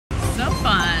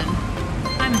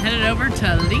headed over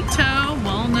to Lita,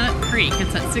 Walnut Creek.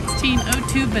 It's at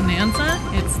 1602 Bonanza.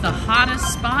 It's the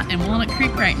hottest spot in Walnut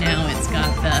Creek right now. It's got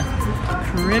the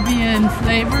Caribbean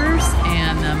flavors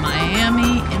and the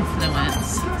Miami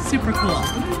influence. Super cool.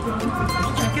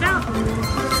 Check it out.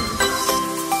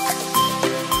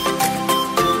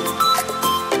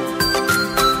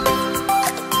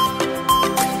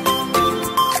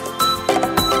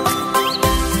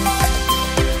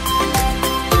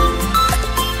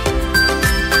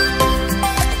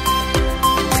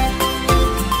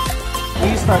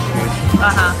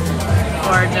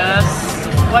 Gorgeous.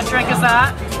 What drink is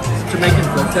that? Jamaican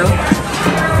cocktail.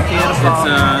 Beautiful.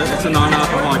 It's a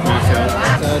non-alcoholic mocktail.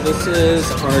 This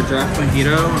is our draft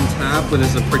mojito on tap, but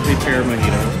it's a prickly pear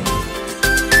mojito.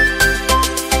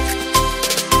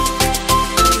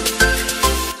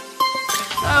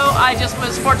 I just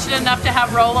was fortunate enough to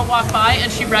have Rolla walk by,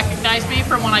 and she recognized me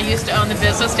from when I used to own the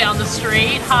business down the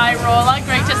street. Hi Rolla,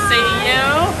 great to see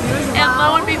you. And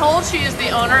lo and behold, she is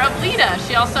the owner of Lita.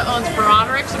 She also owns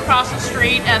𝒮𝓃𝒾𝑒's across the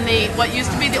street and the what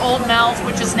used to be the old Mel's,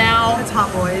 which is now... It's Hot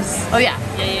Boys. Oh yeah.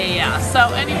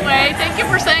 So anyway, thank you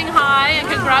for saying hi and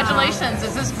congratulations.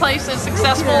 Is this place as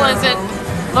successful as it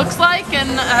looks like?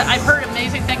 And I've heard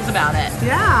amazing things about it.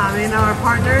 Yeah, I mean, my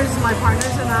partners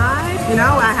and I, you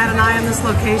know, I had an eye on this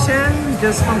location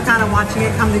just from kind of watching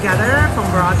it come together from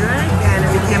𝒮𝓃𝒾𝑒, and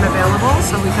it became available,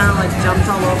 so we kind of like jumped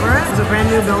all over it. It was a brand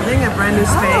new building, a brand new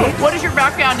space. What is your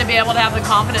background to be able to have the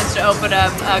confidence to open a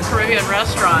Caribbean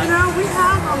restaurant? You know, we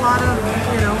have a lot of,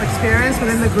 you know, experience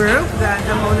within the group,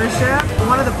 the ownership.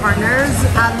 One of the partners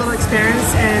had a little experience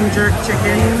in jerk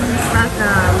chicken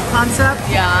concept.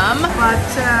 Yum. But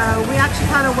we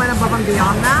actually kind of went above and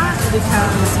beyond that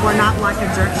because we're not like a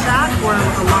jerk shack. We're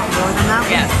a lot more than that.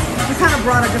 Yes. We kind of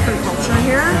brought a different culture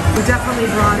here. We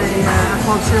definitely brought a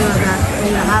culture that,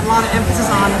 you know, had a lot of emphasis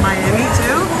on Miami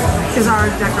too, because our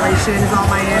decoration is all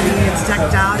Miami. It's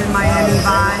decked out in Miami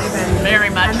vibe, and very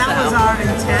much. And that was our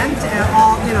intent,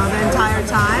 all, you know, the entire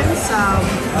time. So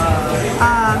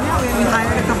yeah, we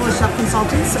hired a couple of chef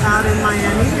consultants out in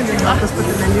Miami, and they helped us put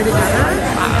the menu together.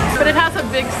 But it has a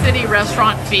big city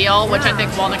restaurant feel, which I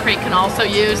think Walnut Creek can also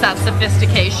use, that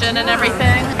sophistication and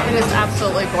everything. It is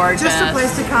absolutely gorgeous. Just a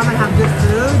place to come and have good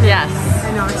food. Yes.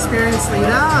 And, you know, experience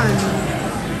Lita,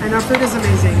 and our food is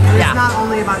amazing. And it's not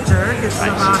only about jerk, it's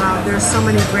about, there's so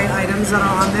many great items that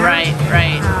are on there. Right.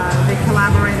 They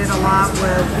collaborated a lot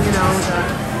with, you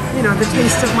know, the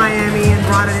taste of Miami and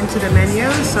brought it into the menu.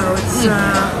 So it's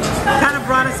kind of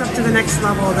brought us up to the next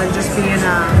level than just being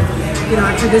you know,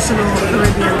 a traditional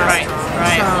Caribbean restaurant.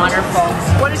 Right, so, wonderful.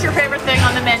 What is your favorite thing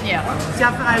on the menu?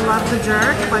 I love the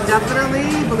jerk, but definitely,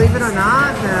 believe it or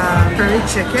not, the curry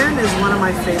chicken is one of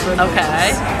my favorite.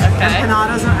 Okay.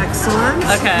 Empanadas are excellent.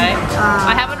 Okay.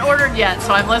 I haven't ordered yet,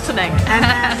 so I'm listening. And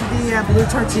then the blue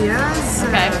tortillas,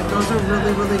 those are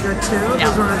really, really good too. Yeah.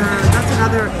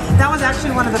 That was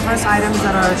actually one of the first items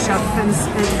that our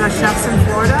chefs in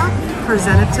Florida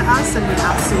presented to us, and we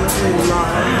absolutely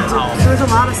loved. There's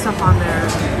a lot of stuff on there.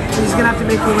 You're just gonna have to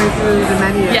make your way through the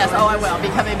menu. Yes, oh I will. I'll be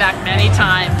coming back many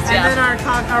times. And then our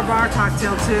bar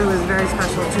cocktail too is very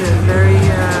special too. Very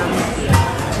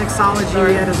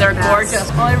mixology. They're gorgeous.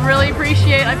 Well, I really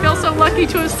appreciate. I feel so lucky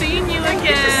to have seen you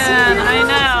again. I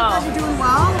know. You're doing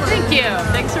well. Thank you.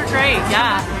 Things are great.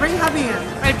 Yeah. Bring hubby in.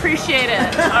 I appreciate it.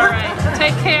 All right.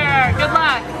 Take care. Good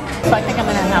luck. So I think I'm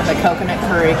gonna have the coconut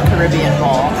curry Caribbean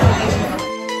bowl.